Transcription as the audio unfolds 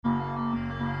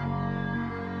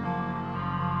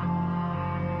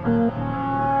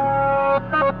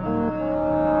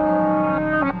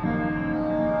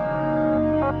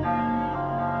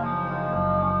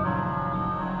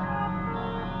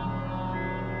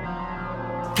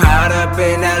Caught up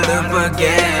in that loop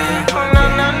again.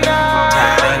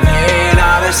 Tired of hearing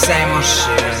all the same old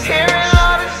shit.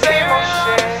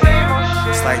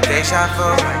 It's like deja vu.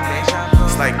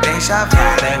 It's like deja vu.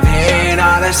 Tired of hearing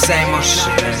all the same old shit.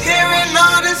 Hearing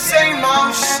all the same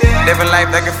old shit. Living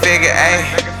life like a figure eight.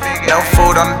 No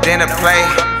food on the dinner plate.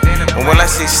 When will I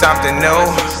see something new?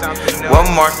 What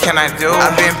more can I do?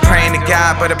 I've been praying to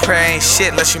God, but a prayer ain't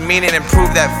shit unless you mean it and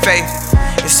prove that faith.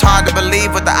 It's hard to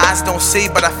believe what the eyes don't see,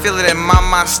 but I feel it in my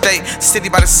mind state. City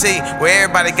by the sea, where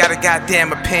everybody got a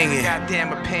goddamn opinion.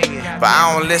 But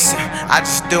I don't listen, I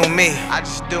just do me.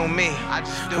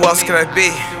 Who else could I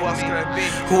be?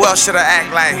 Who else should I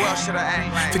act like?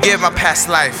 Forgive my past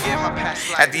life.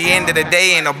 At the end of the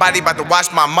day, ain't nobody about to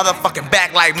watch my motherfucking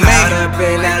back like me. Caught up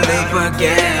in that loop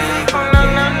again.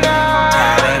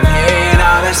 Tired of hearing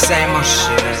all the same old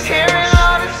shit.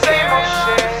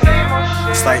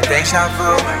 It's like deja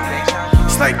vu.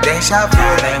 It's like deja vu.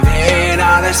 Tired of hearing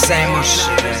all the same old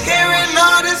shit. Hearing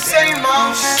all the same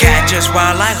old shit. Catch us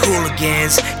wild like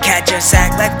hooligans. Catch us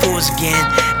act like fools again.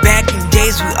 Back in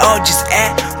days we all just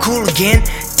act cool again.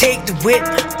 Take the whip,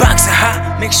 box it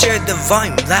hot, make sure the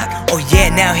volume loud. Oh yeah,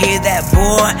 now hear that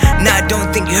boy? Nah, don't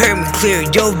think you heard me clear.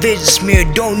 Your vision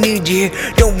smeared, don't need you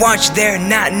here. Don't want you there,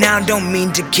 not now, don't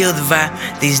mean to kill the vibe.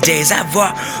 These days I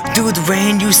walk through the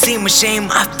rain, you see my shame,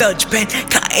 I felt your pain.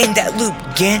 Caught in that loop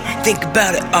again, think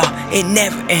about it all, it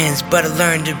never ends. But I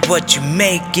learned that what you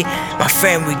make it, my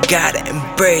friend, we gotta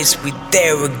embrace, we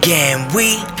there again.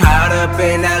 We caught up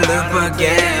in that loop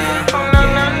again.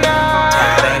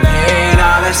 Tired of hearing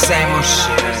all the same old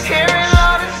shit.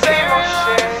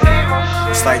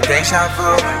 It's like deja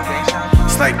vu.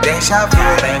 It's like deja vu.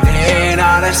 Tired of hearing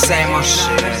all the same old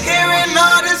shit. Hearing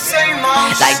all the same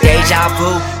old Like deja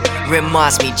vu,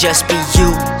 reminds me just be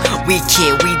you. We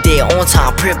kid, we there on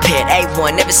time, prepared.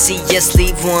 A1, never see us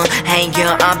leave one. Hang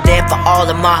young, I'm there for all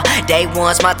of my day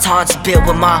ones. My taunts built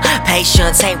with my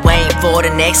patience, ain't waiting for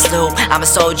the next loop. I'm a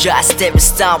soldier, I step and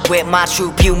stomp with my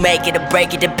troop. You make it or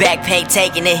break it, the back pain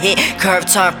taking a hit. Curve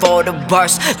turn for the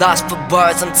burst, lost for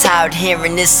words. I'm tired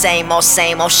hearing this same old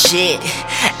shit.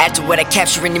 After what I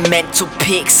capture in the mental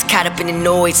pics, caught up in the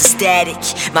noise and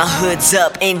static. My hood's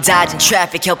up, ain't dodging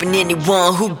traffic, helping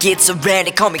anyone who gets around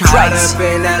it. Call me Caught Christ. up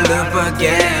in that loop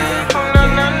again.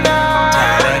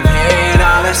 Tired of hearing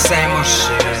all the same old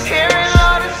shit.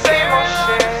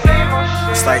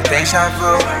 It's like deja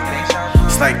vu.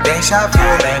 It's like deja vu.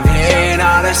 Tired of hearing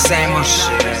all the same old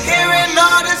shit. Hearing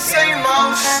all the same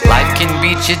old shit. Life can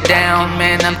beat you down,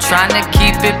 man, I'm trying to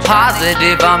keep it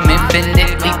positive. I'm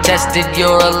infinitely tested,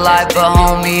 you're alive, but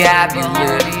homie, have you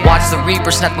lived? Watch the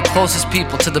reaper snap the closest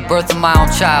people to the birth of my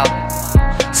own child.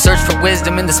 Search for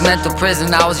wisdom in this mental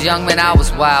prison. I was young, man, I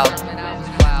was wild.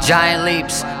 Giant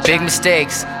leaps, big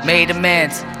mistakes, made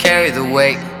amends, carry the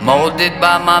weight. Molded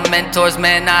by my mentors,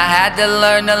 man, I had to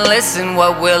learn to listen.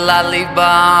 What will I leave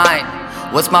behind?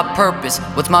 What's my purpose?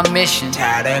 What's my mission?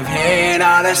 Tired of hearing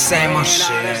all the same old shit.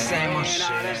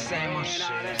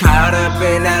 Caught up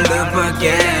in that loop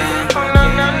again.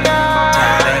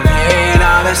 Tired of hearing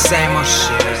all the same old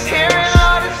shit.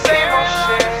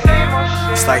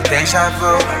 It's like deja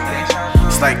vu.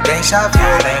 It's like deja vu.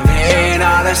 Tired of hearing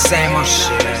all the same old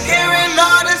shit. Hearing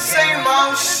all the same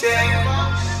old shit.